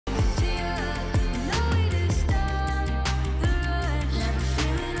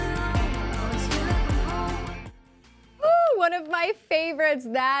my favorites.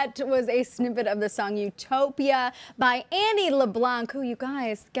 That was a snippet of the song Utopia by LeBlanc, who, you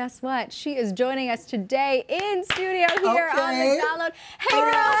guys, guess what? She is joining us today in studio here on the download. Hey,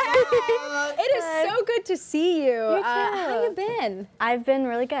 girl. It is so good to see you. You too. How you been? I've been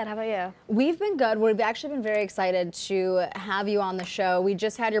really good. How about you? We've been good. We've actually been very excited to have you on the show. We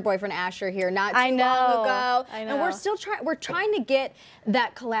just had your boyfriend Asher here not too long ago. I know. And we're still trying to get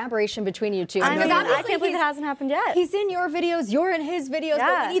that collaboration between you two. I can't believe it hasn't happened yet. He's in your videos, you're in his videos,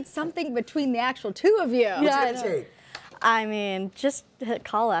 but we need something between the actual two of you. What's it gonna take? I mean, just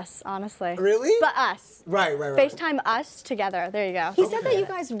call us, honestly. Really? But us. Right. FaceTime us together. There you go. He said that you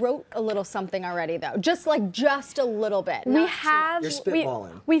guys wrote a little something already, though. Just a little bit. We have. You're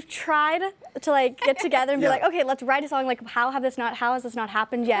spitballing. We've tried to get together and be like, okay, let's write a song. Like, how has this not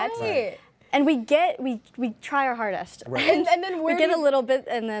happened yet? Right. And we try our hardest. Right. And then we get a little bit,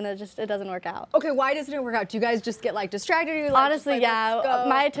 and then it doesn't work out. Okay, why doesn't it work out? Do you guys just get distracted? Or you honestly, yeah.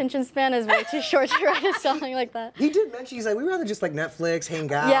 My attention span is way too short to write a song like that. He did mention, he's like, we'd rather just Netflix, hang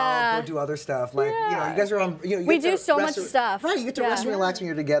out, go do other stuff. Like, you guys are on. We do so much stuff. Right, you get to rest and relax when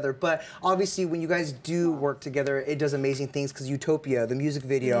you're together. But obviously, when you guys do work together, it does amazing things. Because Utopia, the music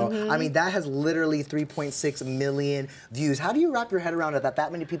video, I mean, that has literally 3.6 million views. How do you wrap your head around it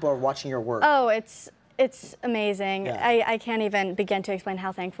that many people are watching your work? Oh, it's amazing. I can't even begin to explain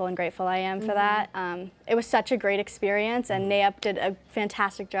how thankful and grateful I am for that. It was such a great experience, and Nayab did a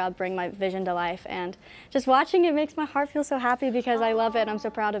fantastic job bringing my vision to life. And just watching it makes my heart feel so happy because I love it and I'm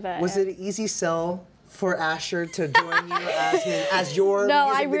so proud of it. Was it an easy sell for Asher to join you as your No,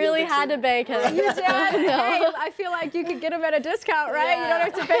 I really had to beg him. You did? Hey, I feel like you could get him at a discount, right? You don't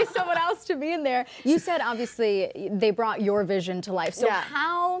have to pay someone else to be in there. You said, obviously, they brought your vision to life. So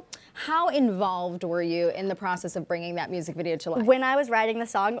how involved were you in the process of bringing that music video to life? When I was writing the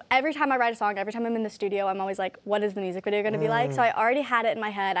song, every time I write a song, every time I'm in the studio, I'm always like, what is the music video going to be like? So I already had it in my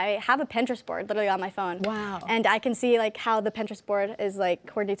head. I have a Pinterest board literally on my phone. Wow. And I can see how the Pinterest board is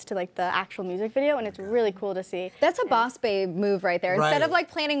coordinates to the actual music video, and it's really cool to see. That's a boss babe move right there. Instead of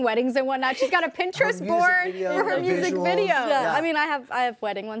planning weddings and whatnot, she's got a Pinterest board for her music video. Yeah. I mean, I have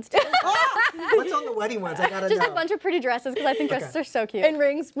wedding ones too. What's on the wedding ones? I gotta know. Just a bunch of pretty dresses because I think dresses are so cute. And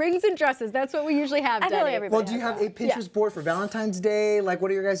rings and dresses. That's what we usually have. Well, do you have a Pinterest board for Valentine's Day? Like, what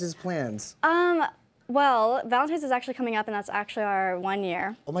are your guys' plans? Well, Valentine's is actually coming up, and that's actually our 1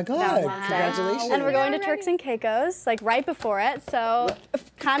 year. Oh my God! Congratulations! And we're going to Turks and Caicos, right before it. So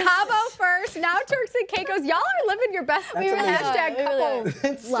Cabo first, now Turks and Caicos. Y'all are living your best couple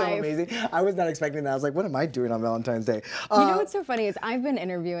That's so amazing. I was not expecting that. I was like, what am I doing on Valentine's Day? You know what's so funny is I've been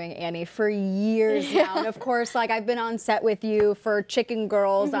interviewing Annie for years now, and of course, I've been on set with you for Chicken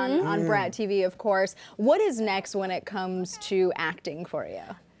Girls on Brat TV, of course. What is next when it comes to acting for you?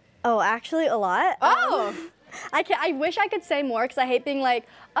 Oh, actually, a lot. Oh. I wish I could say more because I hate being like,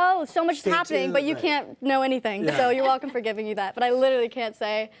 oh, so much is happening, but you can't know anything. So you're welcome for giving you that. But I literally can't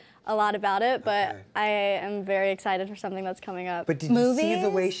say a lot about it, but I am very excited for something that's coming up. But did you see the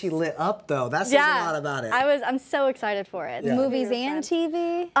way she lit up, though? That says a lot about it. I'm so excited for it. Movies and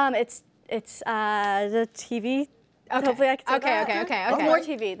TV? It's the TV. Okay. Hopefully I can say okay. More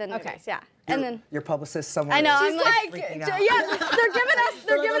TV than movies, And then your publicist somewhere. I know. She's I'm they're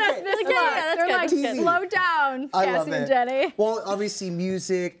giving us this look. That's good. Slow down, Cassie and Jenny. Well, obviously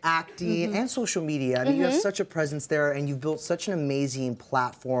music, acting, and social media. I mean, you have such a presence there, and you've built such an amazing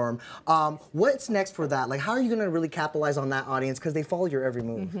platform. What's next for that? Like, how are you going to really capitalize on that audience? Because they follow your every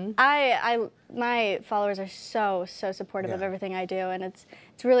move. My followers are so supportive of everything I do, and it's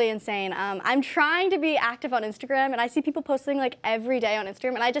really insane. I'm trying to be active on Instagram, and I see people posting every day on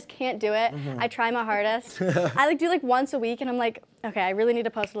Instagram, and I just can't do it. I try my hardest. I do once a week, and I'm like, okay, I really need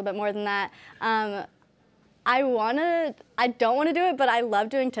to post a little bit more than that. I don't want to do it, but I love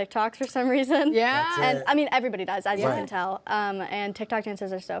doing TikToks for some reason. Yeah. And I mean, everybody does, as you can tell. And TikTok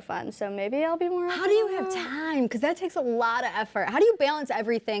dances are so fun, so maybe I'll be more. How do you have time? Because that takes a lot of effort. How do you balance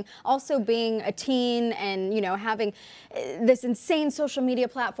everything? Also being a teen and, having this insane social media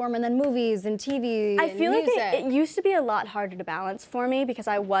platform and then movies and TV I feel music. like it used to be a lot harder to balance for me because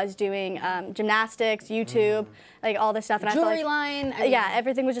I was doing gymnastics, YouTube, all this stuff. And Jewelry I feel line.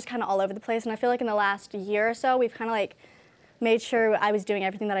 Everything was just kind of all over the place. And I feel like in the last year or so, we've kind of made sure I was doing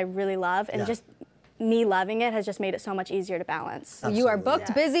everything that I really love, and just me loving it has just made it so much easier to balance. Absolutely. You are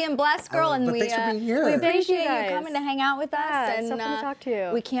booked, busy, and blessed, girl, and thanks for being here. We appreciate you coming to hang out with us. And it's so fun to talk to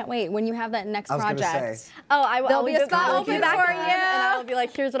you. We can't wait when you have that next project. There'll be a spot open for you, and I'll be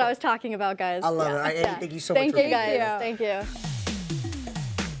like, here's what I was talking about, guys. I love it. Thank you so much. Thank you, guys. Thank you.